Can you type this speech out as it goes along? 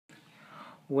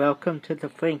Welcome to the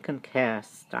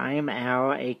Frankencast. I'm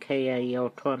Al, aka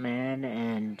Ultraman,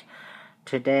 and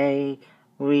today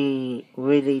we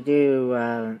really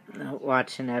do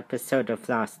watch an episode of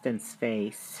Lost in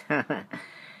Space.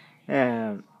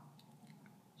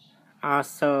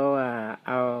 Also,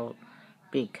 I'll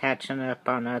be catching up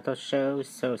on other shows,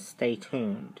 so stay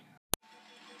tuned.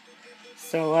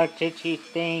 So what did you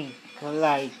think?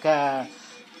 Were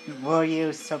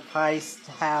you surprised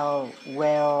how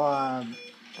well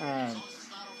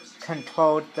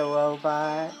controlled the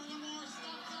robot?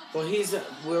 Well,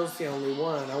 Will's the only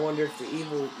one. I wonder if the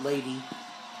evil lady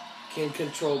can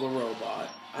control the robot.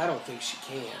 I don't think she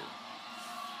can.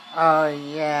 Oh,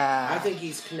 yeah. I think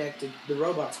he's connected. The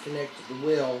robot's connected to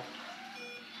Will.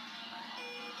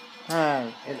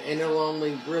 And it'll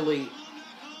only really...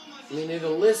 I mean,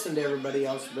 it'll listen to everybody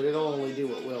else, but it'll only do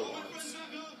what Will wants.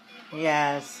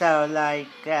 Yeah, so,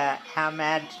 how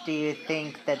mad do you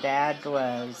think the dad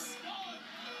was?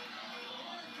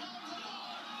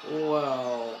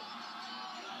 Well,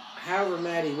 however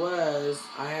mad he was,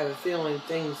 I have a feeling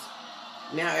things...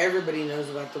 Now everybody knows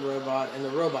about the robot, and the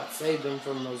robot saved them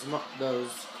from those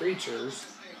creatures.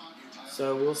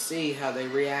 So we'll see how they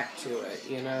react to it,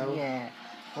 you know? Yeah.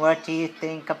 What do you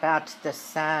think about the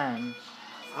son?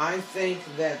 I think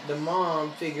that the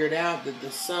mom figured out that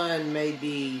the son may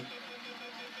be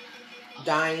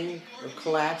dying or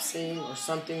collapsing or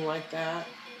something like that.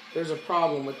 There's a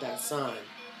problem with that son.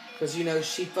 Because,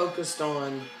 she focused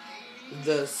on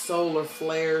the solar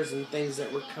flares and things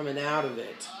that were coming out of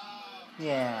it.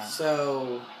 Yeah.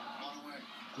 So,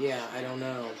 yeah, I don't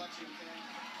know.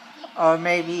 Or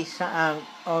maybe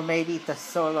the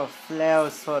solar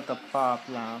flares were the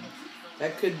problem.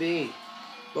 That could be.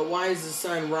 But why is the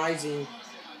sun rising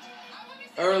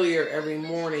earlier every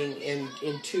morning in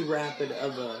too rapid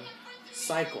of a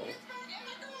cycle?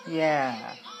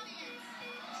 Yeah.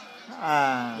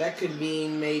 That could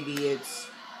mean maybe it's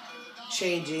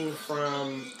changing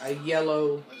from a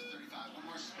yellow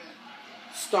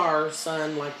star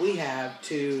sun like we have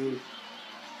to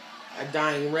a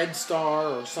dying red star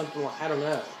or something like, I don't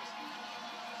know.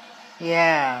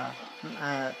 Yeah.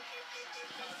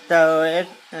 So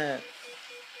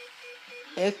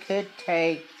it could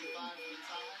take,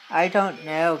 I don't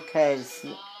know, because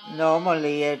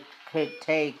normally it could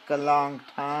take a long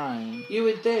time. You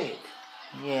would think.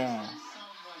 Yeah.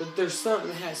 But there's something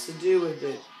that has to do with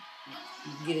it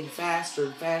getting faster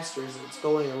and faster as it's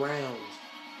going around.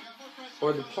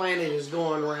 Or the planet is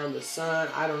going around the sun.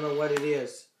 I don't know what it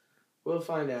is. We'll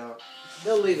find out.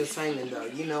 They'll leave us hanging, though.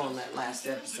 On that last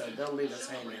episode, they'll leave us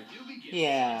hanging.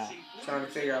 Yeah. Trying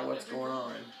to figure out what's going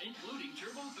on.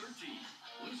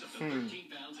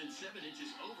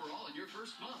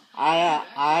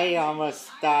 I almost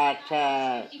thought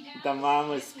the mom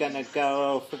was gonna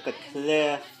go over the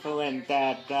cliff when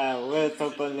that weather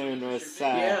balloon was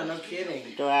yeah, no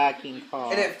kidding. dragging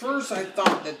her. And at first I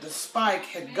thought that the spike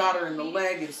had got her in the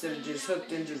leg instead of just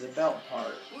hooked into the belt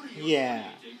part. Yeah.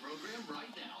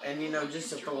 And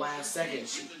just at the last second,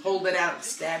 she pulled it out and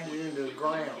stabbed it into the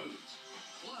ground.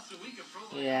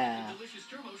 Yeah.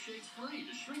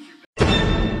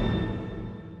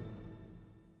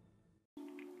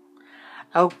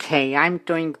 Okay, I'm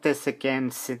doing this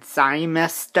again since I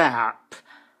messed up.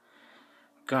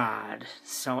 God,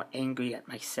 so angry at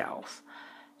myself.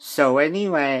 So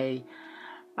anyway,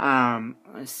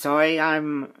 sorry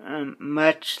I'm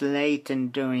much late in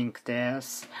doing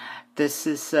this. This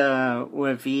is a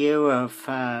review of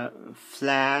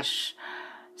Flash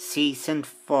Season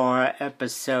 4,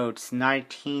 episodes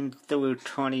 19 through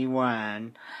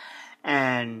 21.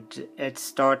 And it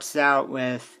starts out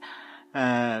with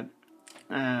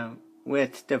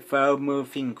Defoe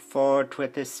moving forward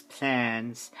with his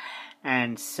plans.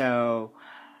 And so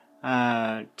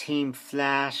Team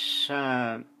Flash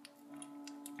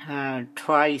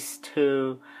tries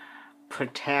to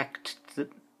protect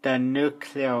the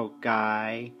nuclear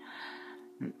guy,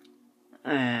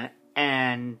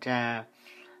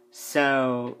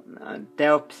 so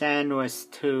their plan was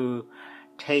to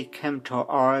take him to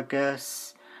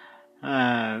Argus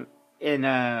in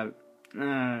a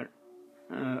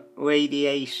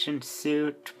radiation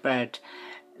suit, but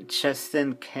just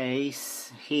in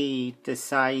case he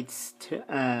decides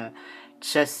to,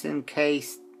 just in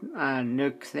case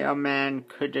Nuclear Man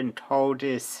couldn't hold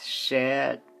his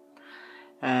shit,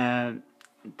 they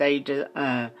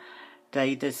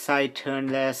decide to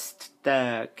enlist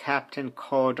the Captain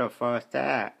Cold of Earth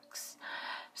X.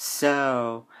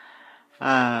 So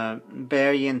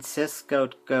Barry and Cisco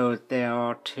go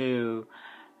there to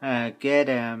get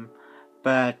him,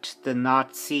 but the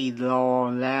Nazi law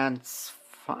lands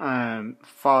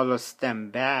follows them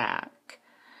back.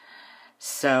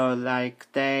 So like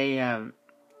they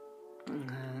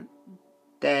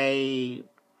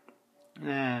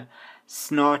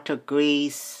Snort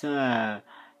agrees to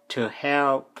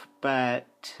help, but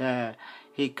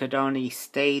he could only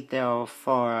stay there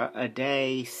for a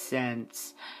day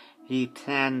since he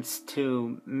plans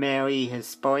to marry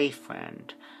his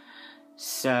boyfriend.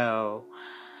 So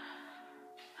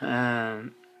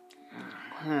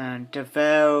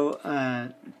DeVoe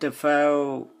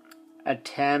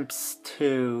attempts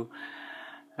to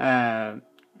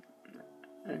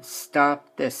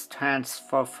stop this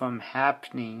transfer from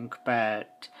happening,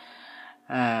 but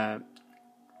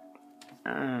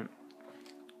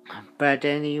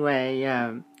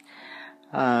anyway,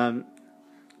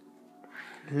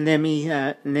 let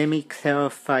me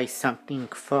clarify something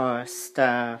first.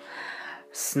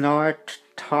 Snort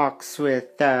talks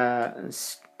with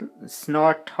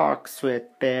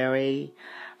Barry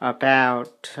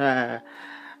about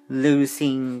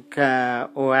losing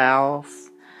Ralph,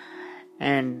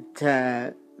 and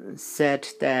said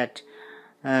that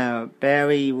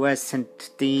Barry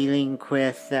wasn't dealing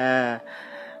with the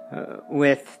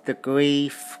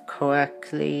grief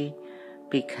correctly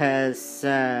because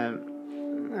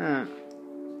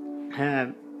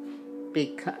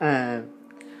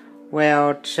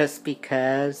just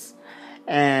because,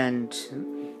 and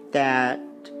that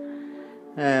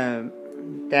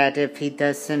if he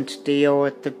doesn't deal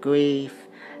with the grief,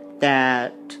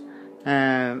 that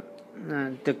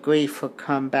the grief will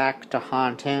come back to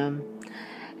haunt him,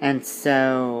 and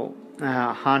so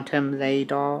haunt him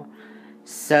later.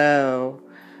 So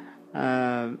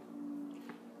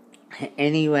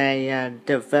anyway,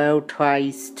 DeVoe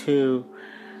tries to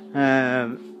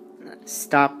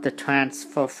stop the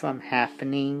transfer from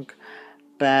happening,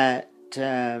 but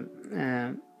the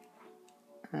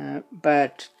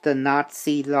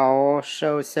Nazi law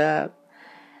shows up,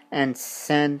 and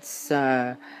since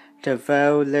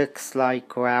DeVoe looks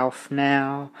like Ralph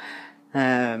now,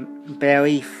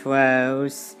 Barry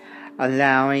froze,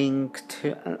 allowing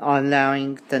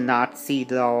the Nazi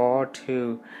law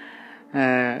to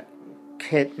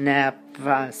kidnap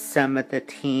some of the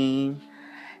team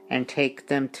and take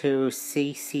them to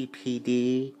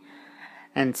CCPD.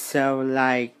 And so,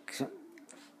 like,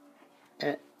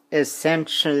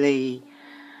 essentially,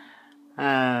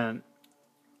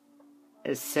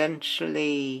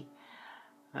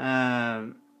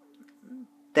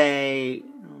 they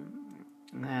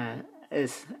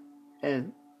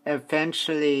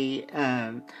eventually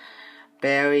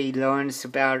Barry learns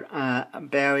about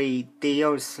Barry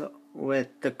deals with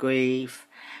the grief,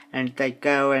 and they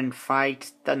go and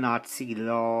fight the Nazi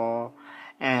law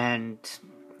and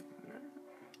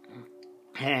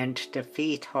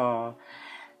defeat her.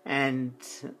 And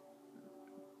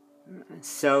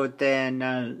so then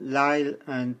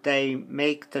they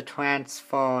make the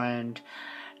transfer, and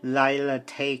Lila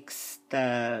takes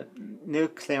the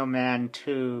nuclear man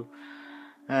to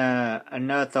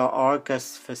another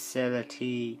Argus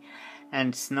facility,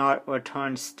 and Snort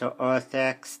returns to Earth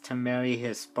X to marry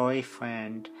his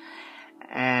boyfriend.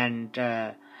 And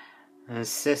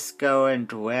Cisco and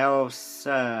Wells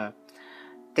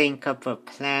think of a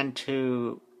plan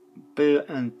to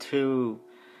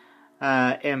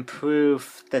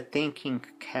improve the thinking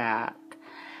cap,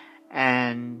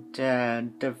 and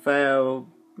DeVoe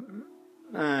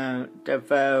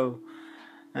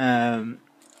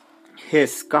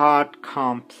his God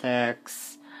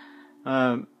complex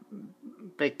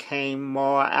became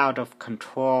more out of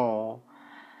control,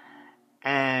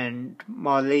 and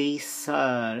Marlise,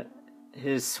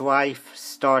 his wife,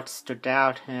 starts to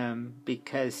doubt him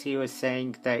because he was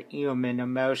saying that human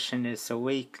emotion is a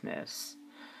weakness.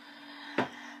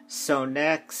 So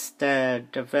next,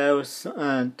 DeVoe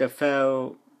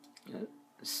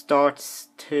starts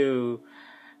to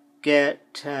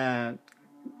get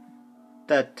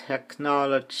the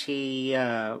technology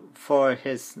for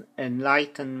his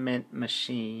enlightenment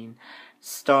machine,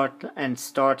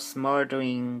 starts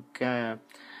murdering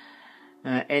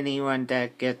anyone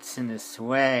that gets in his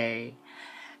way.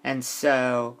 And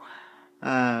so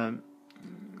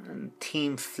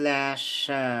Team Flash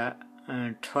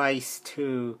tries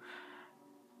to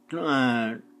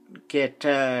get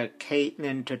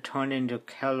Caitlin to turn into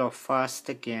Killer Frost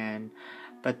again,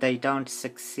 but they don't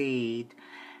succeed.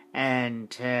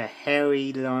 And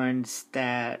Harry learns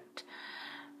that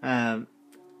the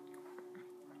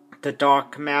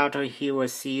dark matter he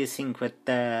was using with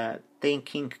the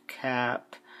thinking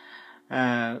cap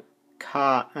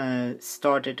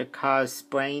started to cause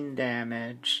brain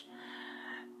damage.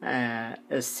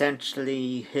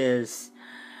 Essentially, his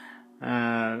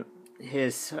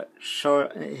his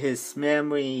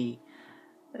memory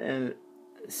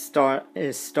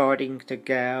is starting to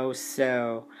go,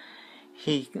 so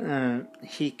he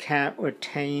can't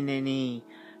retain any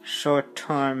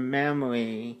short-term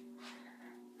memory.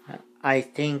 I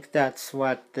think that's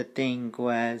what the thing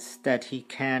was, that he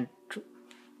can't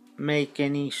make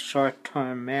any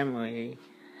short-term memory,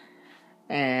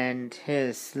 and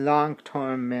his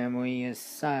long-term memory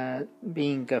is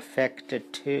being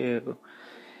affected too.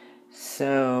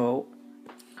 So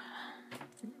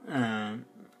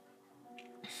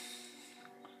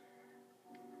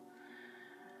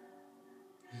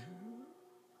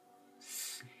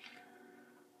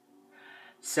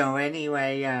So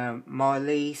anyway,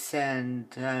 Marlise and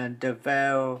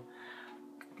DeVoe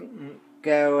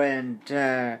go and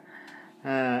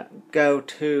go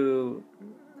to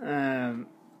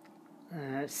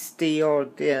steal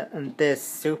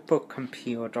this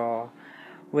supercomputer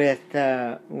with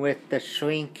the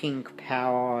shrinking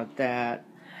power that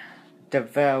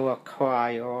DeVoe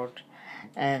acquired,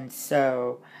 and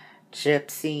so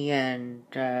Gypsy and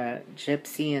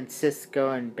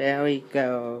Cisco and Barry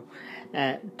go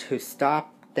to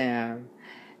stop them,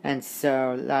 and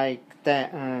so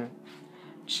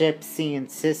Gypsy and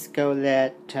Cisco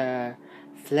let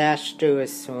Flash do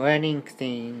his running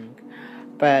thing,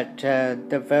 but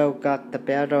DeVoe got the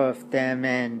better of them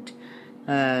and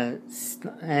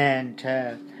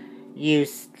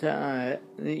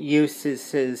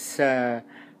uses his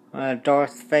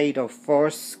Darth Vader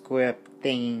Force Grip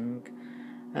thing,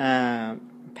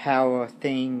 power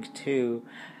thing, to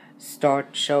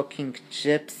start choking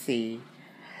Gypsy,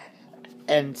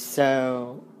 and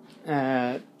so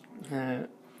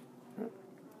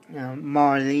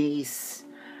Marlise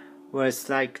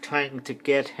was trying to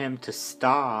get him to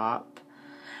stop,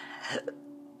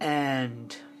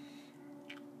 and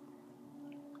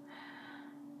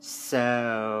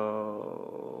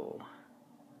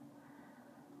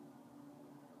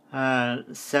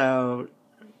so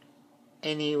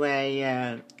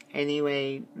anyway,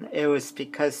 it was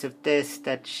because of this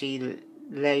that she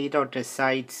later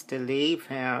decides to leave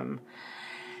him,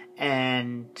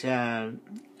 and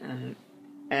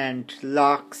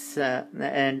locks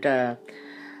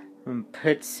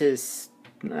puts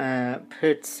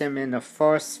him in a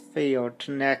force field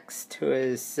next to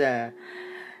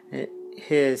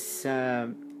his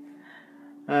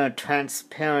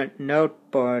transparent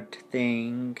notebook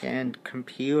thing and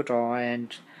computer,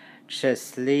 and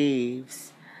just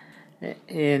leaves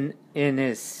in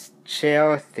his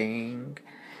chair thing,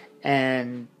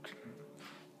 and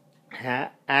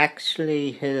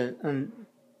actually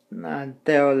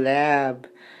their lab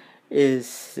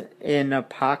is in a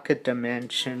pocket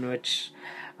dimension, which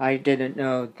I didn't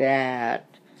know that.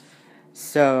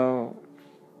 So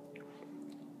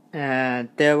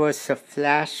there was a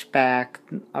flashback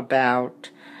about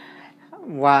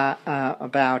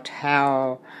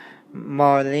how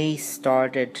Marlise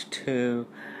started to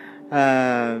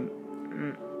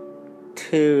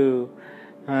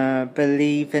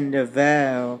believe in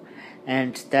DeVoe,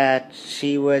 and that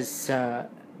she was a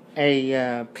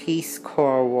Peace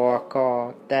Corps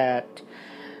worker that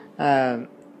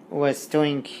was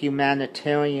doing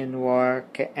humanitarian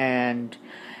work, and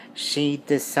she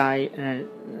decided,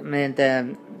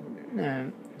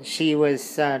 she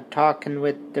was talking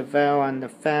with DeVoe on the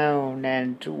phone,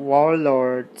 and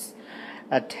warlords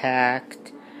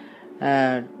attacked,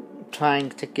 trying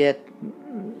to get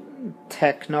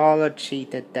technology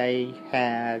that they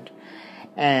had,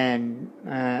 and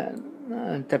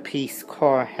the Peace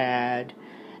Corps had,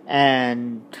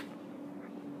 and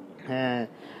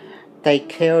they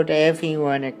killed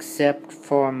everyone except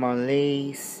for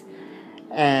Marlise,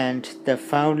 and the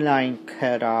phone line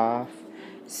cut off.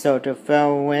 So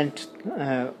DeVoe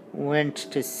went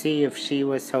to see if she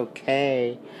was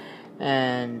okay,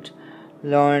 and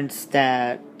learns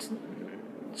that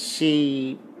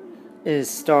she is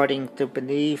starting to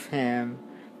believe him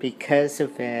because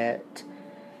of it,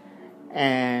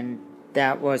 and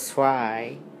that was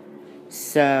why.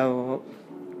 So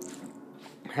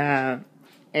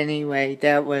anyway,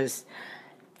 that was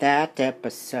that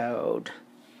episode.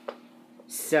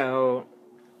 So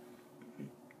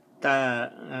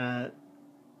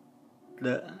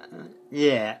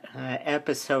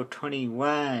episode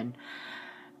 21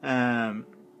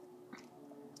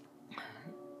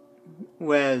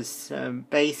 was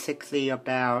basically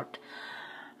about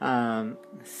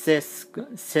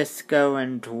Cisco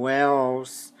and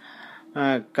Wells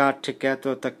got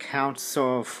together the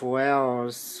Council of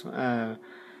Wells,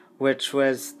 which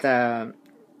was the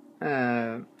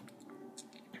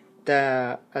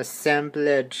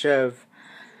assemblage of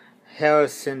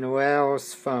Harrison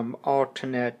Wells from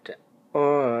alternate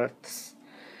Earths,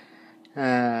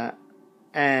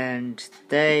 and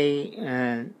they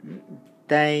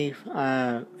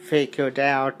figured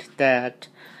out that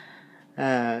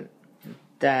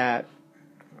that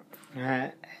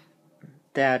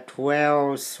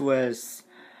Wells was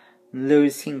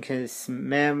losing his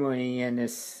memory and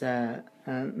his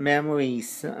memory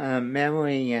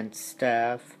and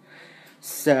stuff,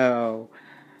 so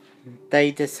they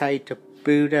decided to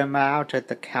boot him out of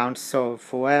the Council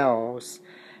of Wells.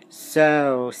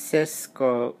 So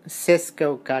Cisco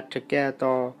got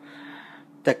together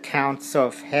the Council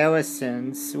of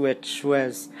Harrisons, which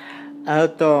was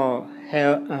other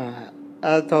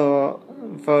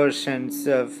versions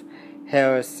of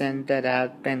Harrison that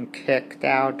had been kicked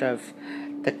out of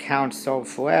the Council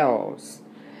of Wells,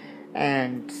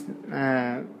 and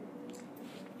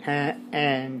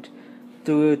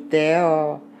through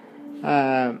their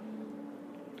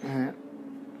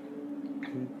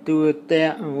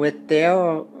with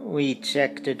their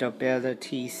rejected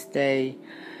abilities, they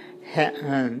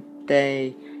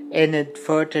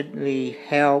inadvertently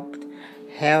helped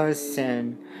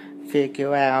Harrison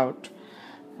figure out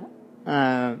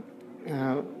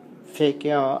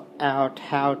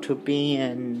how to be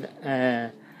in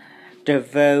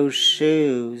DeVoe's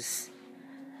shoes,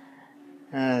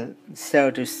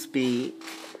 so to speak.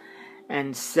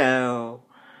 And so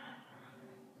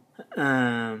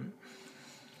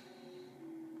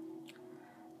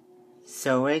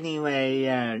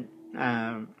anyway,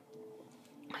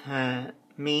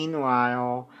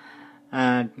 meanwhile,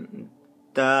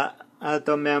 the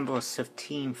other members of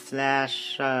Team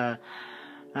Flash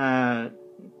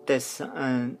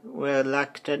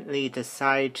reluctantly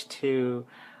decide to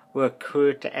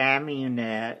recruit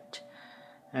Amunet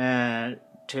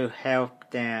to help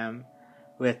them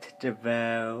with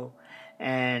DeVoe,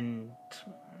 and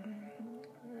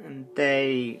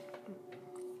they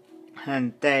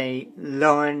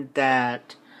learned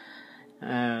that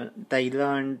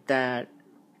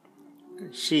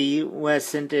she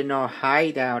wasn't in her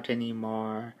hideout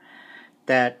anymore,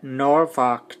 that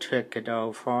Norvok took it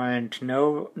over, and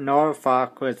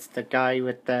Norvok was the guy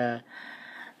with the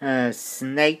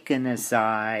snake in his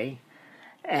eye,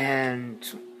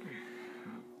 and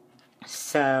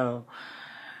so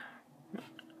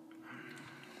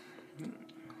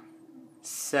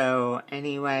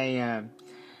anyway,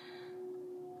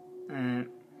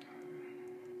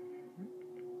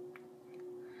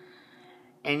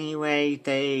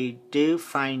 they do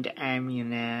find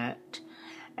Amunet,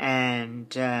 and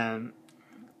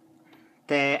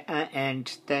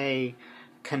they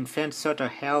convince her to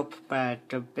help,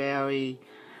 but Barry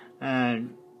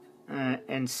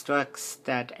instructs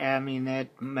that Amunet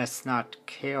must not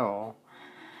kill,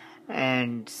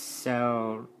 and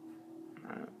so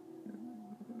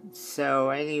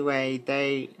anyway,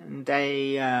 they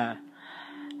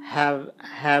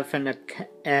have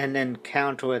an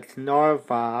encounter with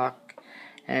Norvok,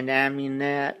 and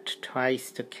Amunet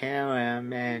tries to kill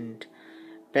him, and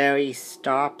Barry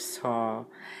stops her,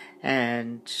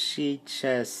 and she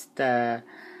just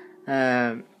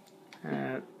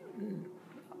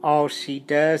all she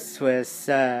does was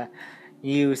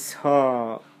use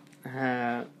her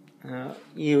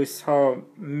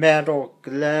metal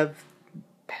glove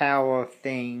power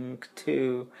thing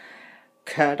to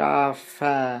cut off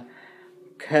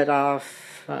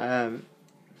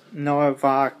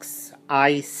Norvok's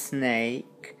eye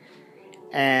snake,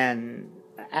 and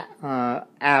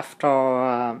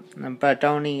but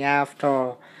only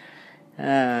after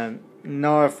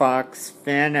Norvok's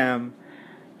venom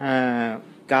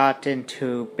got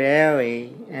into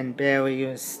Barry, and Barry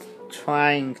was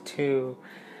trying to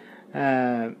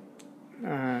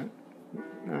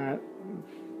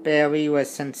Barry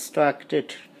was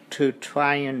instructed to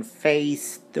try and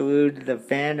phase through the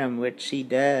venom, which he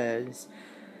does.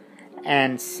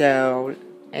 And so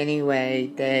anyway,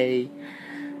 they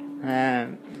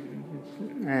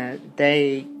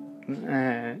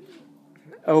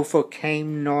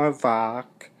overcame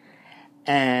Norvok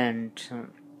and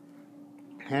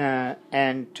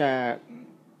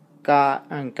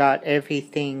got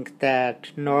everything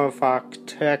that Norvok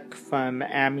took from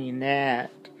Amunet,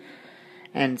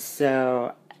 and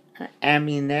so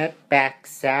Amunet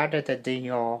backs out of the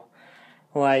deal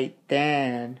right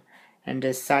then and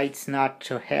decides not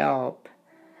to help.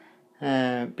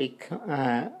 I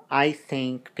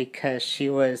think because she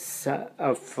was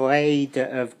afraid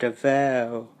of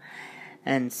DeVoe,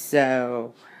 and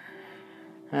so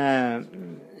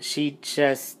she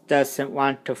just doesn't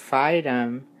want to fight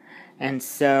him, and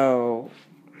so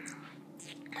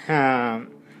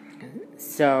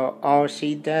so all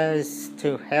she does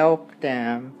to help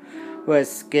them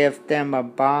was give them a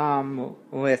bomb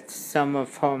with some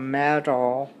of her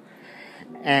metal,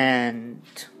 and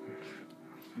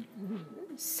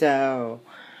so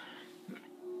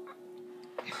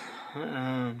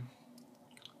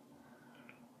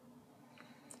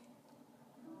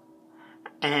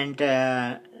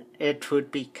it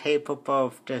would be capable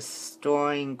of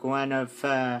destroying one of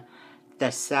the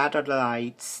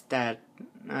satellites that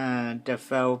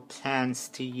DeVoe plans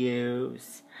to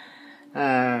use,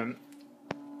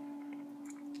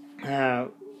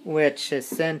 which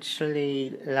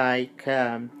essentially,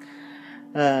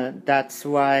 that's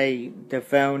why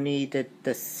DeVoe needed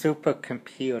the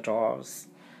supercomputers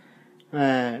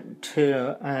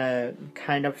to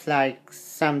kind of like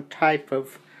some type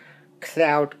of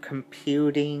cloud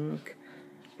computing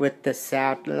with the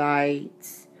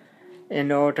satellites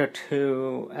in order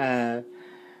to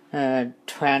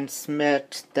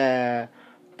transmit the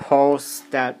pulse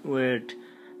that would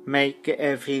make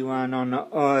everyone on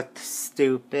Earth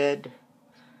stupid.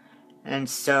 And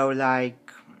so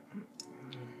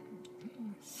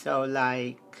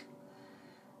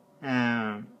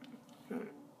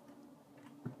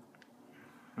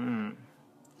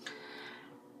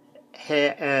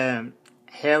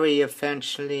Harry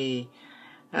eventually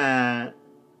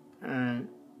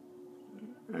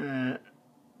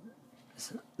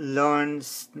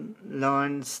learns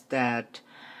that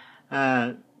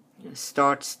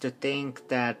starts to think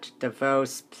that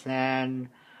DeVoe's plan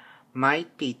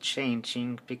might be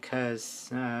changing because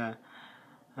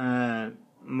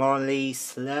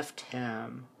Marlies left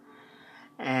him,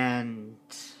 and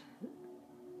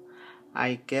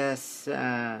I guess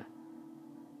I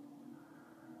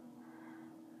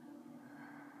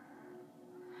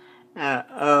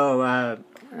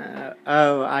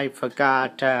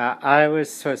forgot. I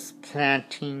was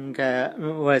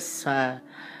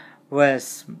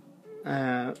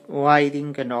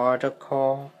writing an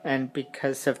article, and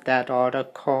because of that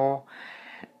article,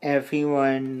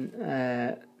 everyone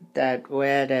that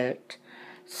read it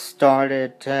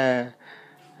started to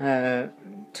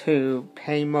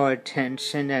pay more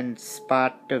attention and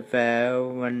spot DeVoe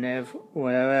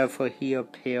wherever he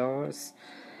appears,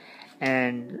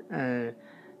 and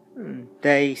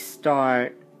they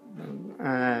start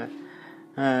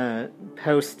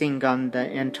posting on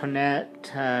the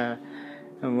internet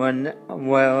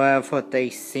wherever they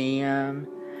see him.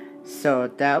 So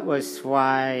that was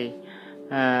why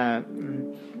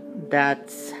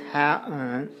that's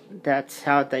how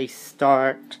they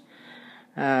start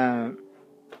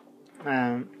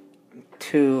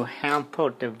to hamper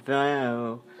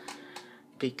DeVoe,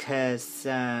 because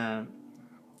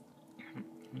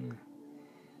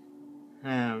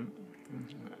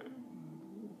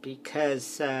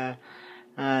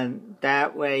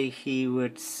that way he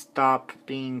would stop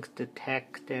being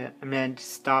detected.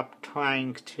 Stop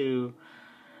trying to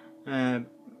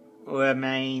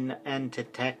remain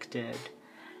undetected.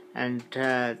 And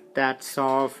that's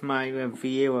all of my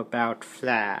review about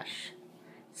Flash.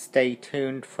 Stay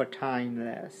tuned for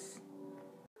Timeless.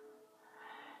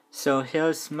 So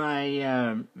here's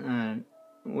my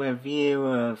review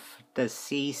of the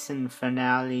season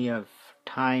finale of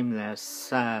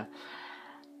Timeless.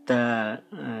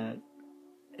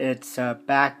 It's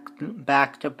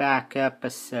back-to-back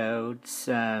episodes,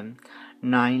 9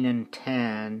 and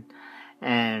 10,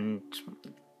 and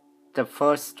the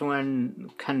first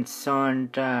one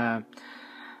concerned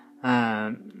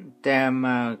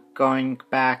them going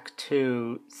back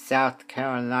to South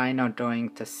Carolina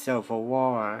during the Civil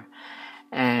War,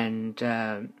 and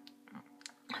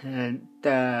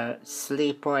the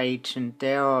sleeper agent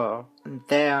there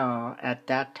at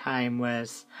that time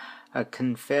was a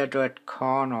Confederate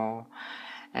colonel,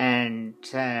 and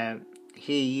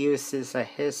he uses a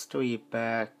history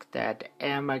book that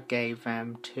Emma gave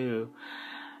him to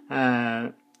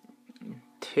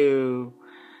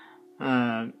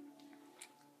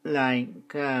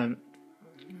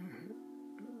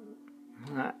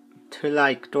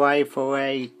drive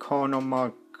away Colonel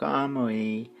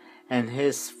Montgomery and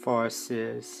his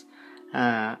forces,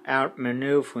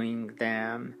 outmaneuvering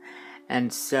them.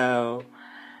 And so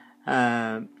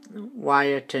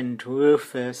Wyatt and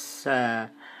Rufus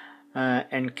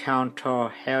encounter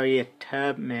Harriet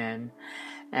Tubman,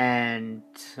 and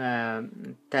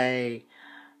they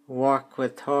work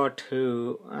with her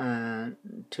to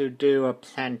do a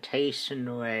plantation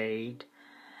raid,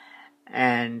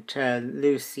 and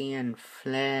Lucy and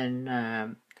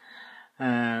Flynn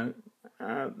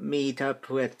meet up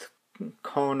with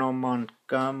Colonel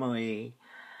Montgomery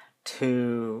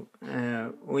to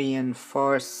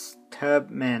reinforce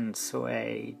Tubman's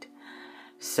raid.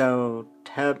 So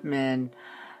Tubman,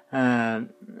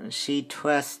 she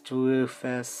trusts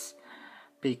Rufus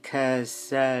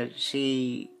because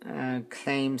she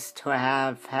claims to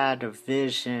have had a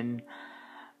vision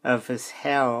of his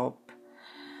help,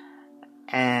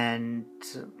 and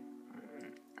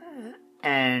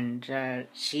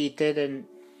she didn't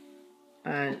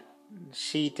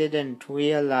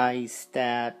realize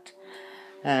that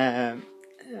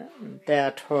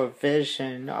that her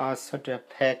vision also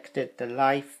depicted the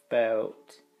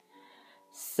lifeboat.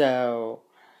 So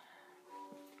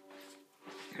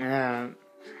let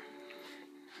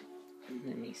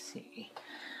me see.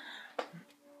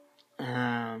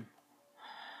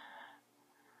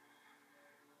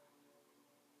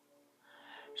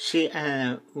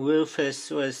 Rufus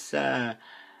was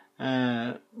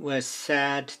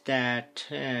sad that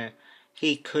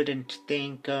he couldn't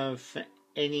think of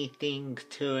anything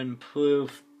to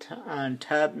improve on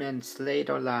Tubman's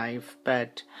later life,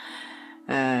 but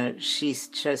she's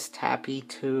just happy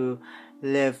to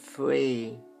live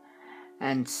free.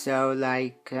 And so,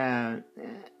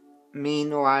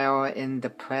 meanwhile, in the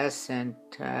present,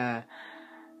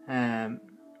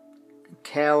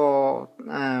 Carol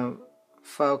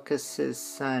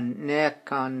focuses on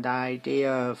Nick on the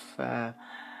idea of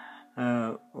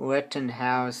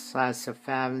Rittenhouse as a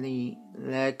family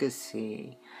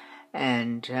legacy,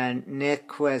 and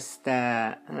Nick was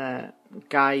the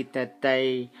guy that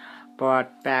they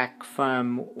brought back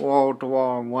from World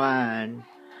War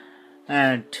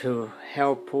I to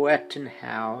help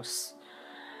Rittenhouse,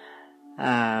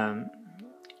 and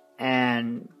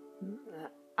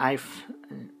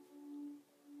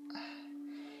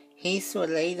he's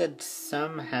related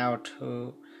somehow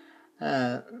to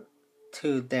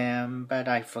them, but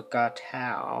I forgot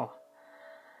how.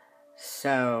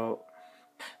 So,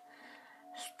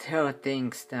 still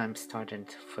things that I'm starting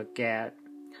to forget,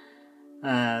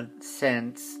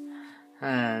 since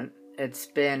it's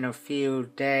been a few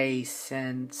days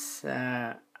since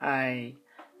I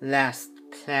last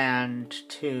planned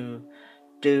to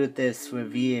do this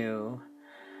review.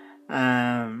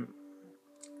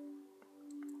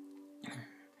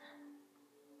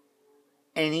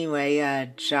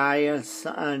 Anyway, Jaya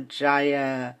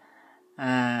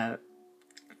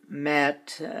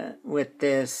met with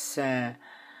this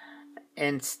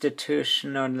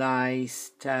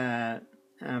institutionalized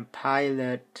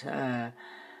pilot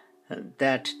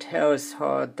that tells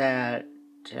her that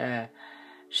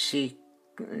she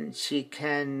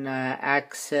can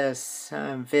access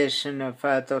vision of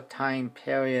other time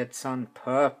periods on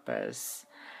purpose,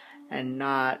 and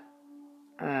not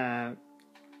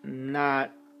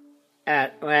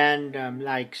at random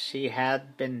like she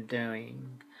had been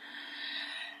doing.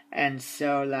 And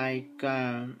so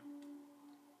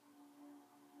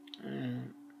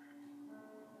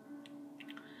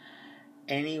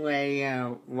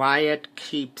anyway, Wyatt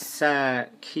keeps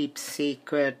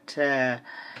secret the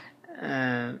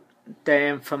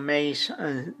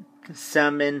information,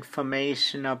 some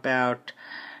information about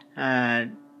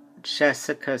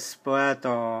Jessica's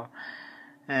brother,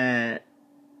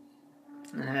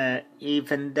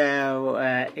 even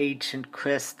though Agent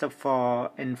Christopher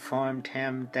informed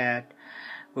him that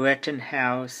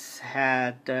Rittenhouse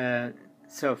had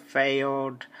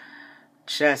surveilled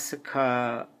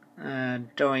Jessica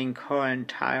during her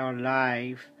entire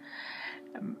life.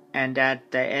 And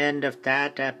at the end of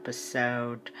that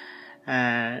episode,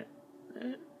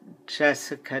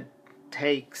 Jessica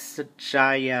takes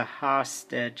Jaya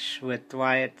hostage with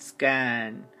Wyatt's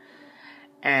gun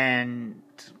and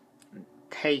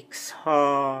takes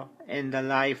her in the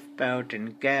lifeboat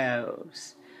and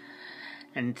goes.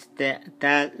 And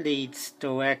that leads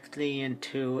directly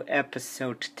into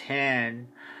episode 10,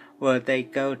 where they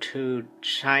go to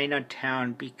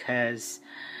Chinatown because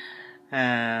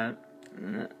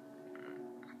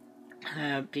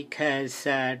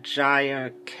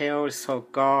Jaya kills her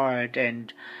guard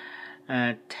and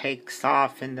takes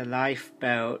off in the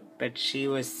lifeboat, but she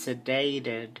was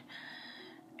sedated,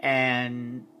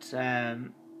 and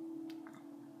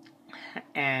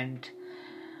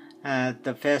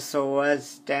the vessel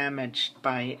was damaged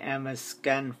by Emma's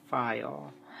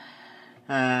gunfire.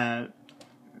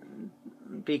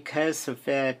 Because of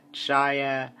it,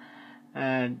 Jaya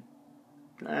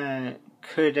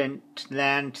couldn't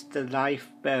land the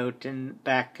lifeboat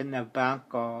back in the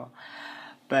bunker,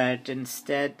 but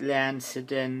instead lands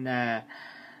it in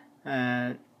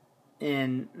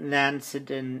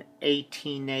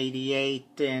 1888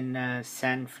 in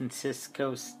San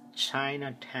Francisco's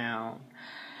Chinatown.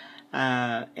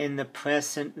 In the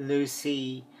present,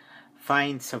 Lucy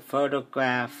finds a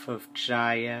photograph of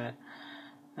Jaya,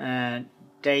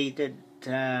 dated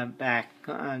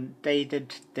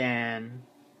dated then,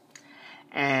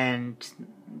 and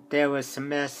there was a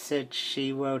message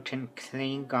she wrote in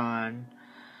Klingon,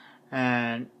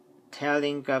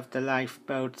 telling of the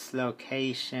lifeboat's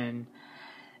location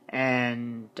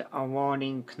and a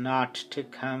warning not to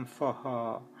come for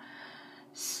her.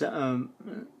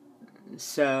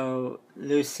 So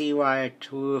Lucy,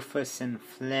 Wyatt, Rufus, and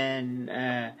Flynn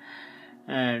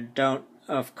don't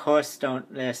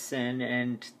listen,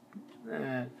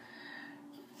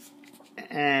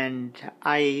 and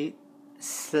I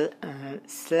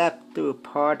slept through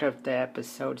part of the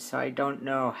episode, so I don't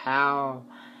know how,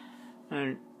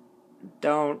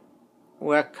 don't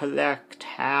recollect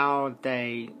how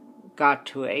they got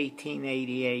to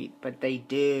 1888, but they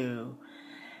do,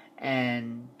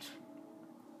 and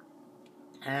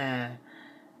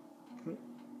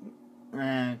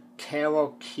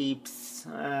Carol keeps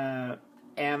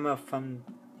Emma from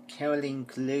killing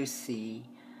Lucy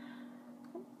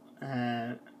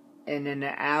in an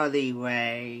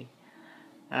alleyway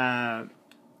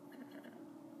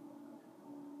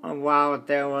while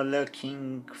they were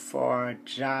looking for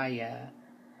Jaya,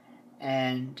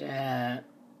 and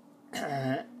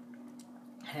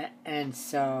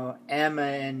so Emma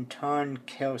in turn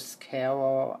kills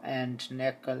Carol and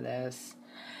Nicholas,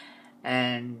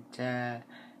 and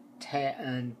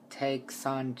takes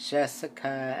on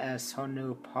Jessica as her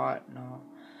new partner.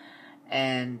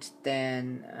 And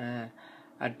then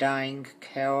a dying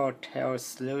Carol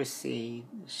tells Lucy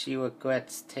she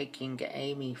regrets taking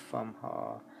Amy from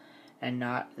her and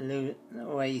not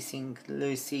raising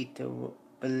Lucy to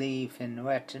believe in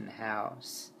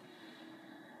Rittenhouse.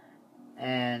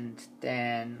 And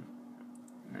then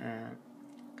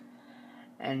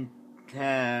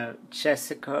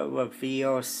Jessica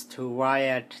reveals to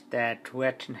Wyatt that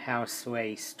Rittenhouse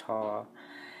raised her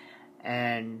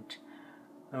and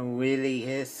really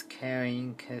is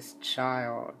carrying his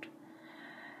child.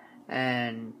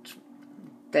 And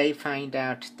they find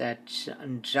out that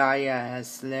Jaya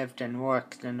has lived and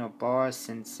worked in a bar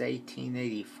since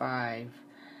 1885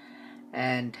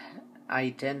 and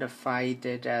identified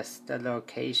it as the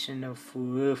location of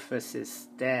Rufus's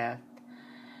death.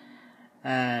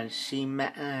 And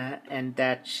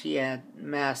that she had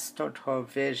mastered her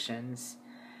visions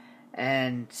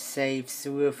and saves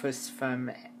Rufus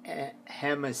from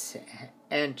Emma's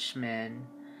henchmen,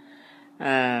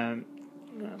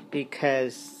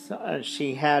 because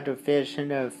she had a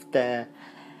vision of the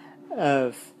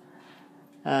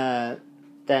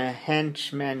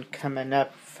henchmen coming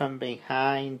up from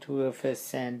behind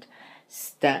Rufus and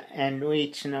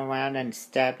reaching around and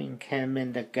stabbing him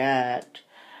in the gut,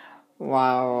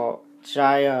 while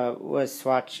Jaya was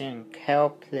watching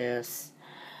helpless,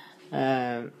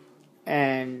 and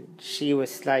she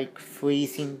was like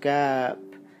freezing up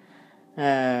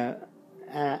and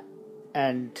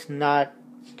not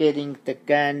getting the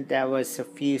gun that was a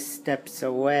few steps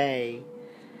away.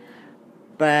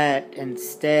 But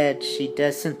instead she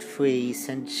doesn't freeze,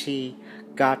 and she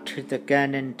got to the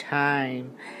gun in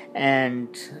time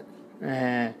and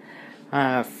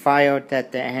fired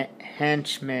at the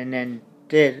henchman and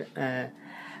did,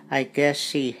 I guess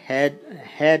she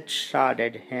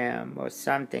headshotted him or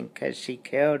something, because she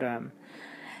killed him.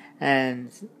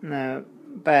 And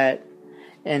but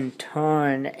in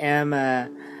turn, Emma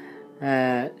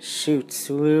shoots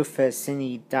Rufus and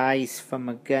he dies from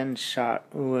a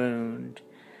gunshot wound.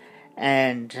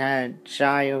 And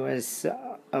Jaya was,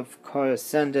 of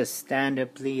course,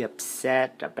 understandably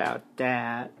upset about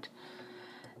that.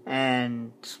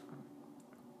 And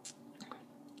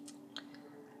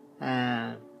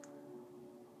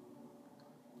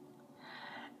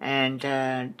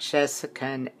Jessica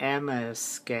and Emma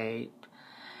escape.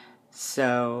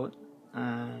 So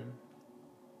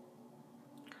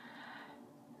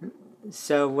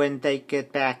when they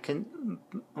get back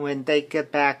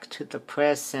to the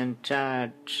present,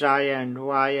 Jaya and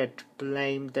Wyatt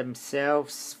blame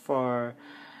themselves for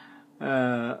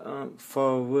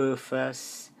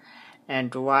Rufus,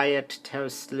 and Wyatt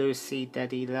tells Lucy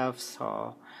that he loves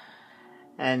her.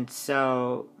 And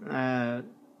so,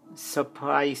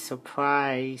 surprise,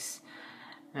 surprise,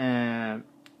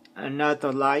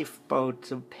 another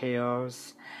lifeboat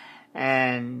appears,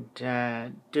 and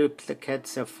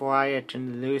duplicates of Wyatt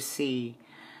and Lucy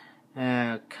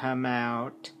come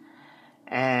out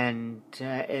and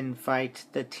invite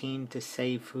the team to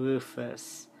save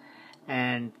Rufus.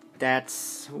 And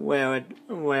that's where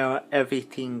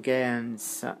everything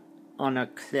ends, on a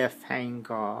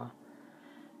cliffhanger.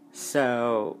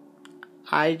 So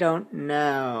I don't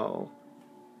know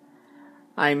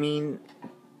I mean,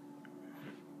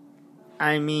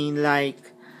 like,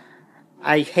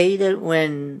 I hate it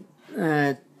when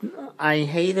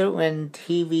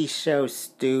TV shows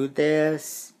do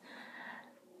this,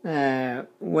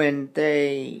 when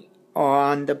they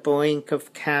are on the brink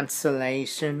of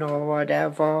cancellation or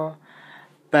whatever,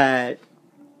 but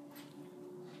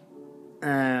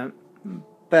there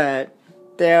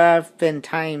have been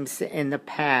times in the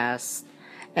past,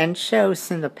 and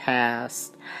shows in the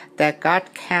past, that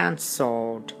got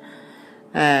canceled,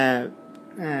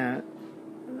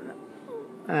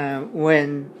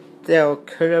 when there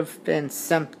could have been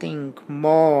something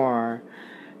more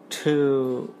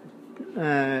to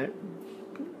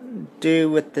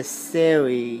do with the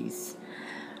series,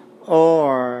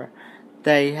 or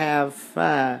they have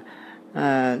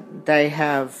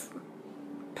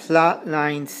plot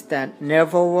lines that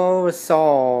never were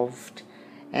resolved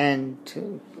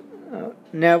and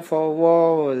never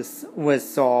was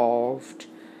resolved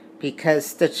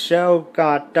because the show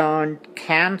got darn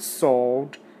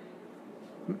canceled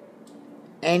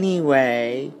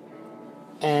anyway,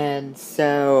 and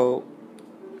so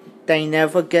they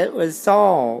never get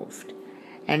resolved.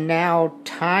 And now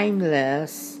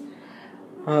Timeless,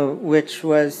 which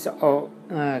was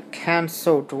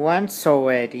canceled once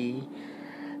already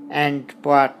and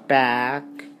brought back,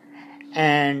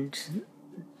 and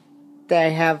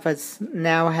they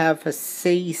now have a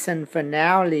season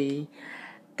finale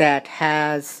that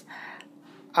has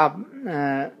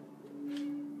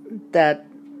that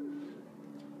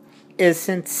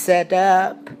isn't set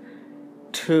up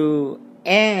to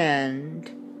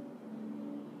end.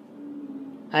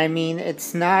 I mean,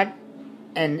 it's not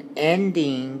an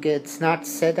ending. It's not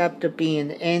set up to be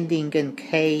an ending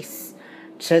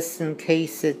just in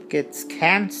case it gets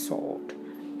canceled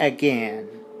again.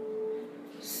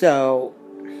 So,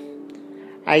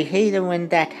 I hate it when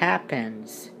that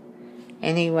happens.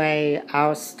 Anyway,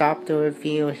 I'll stop the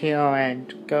review here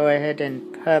and go ahead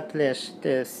and publish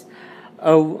this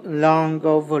long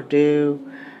overdue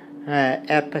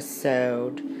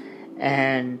episode.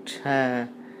 And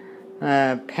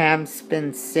Pam's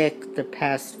been sick the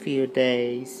past few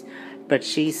days, but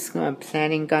she's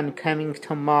planning on coming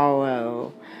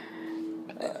tomorrow.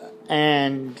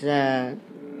 And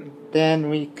then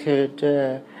we could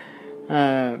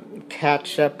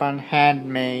catch up on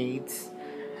Handmaids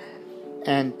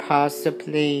and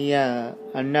possibly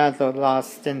another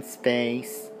Lost in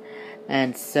Space.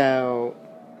 And so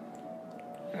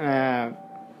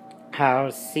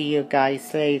I'll see you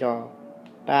guys later.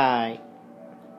 Bye.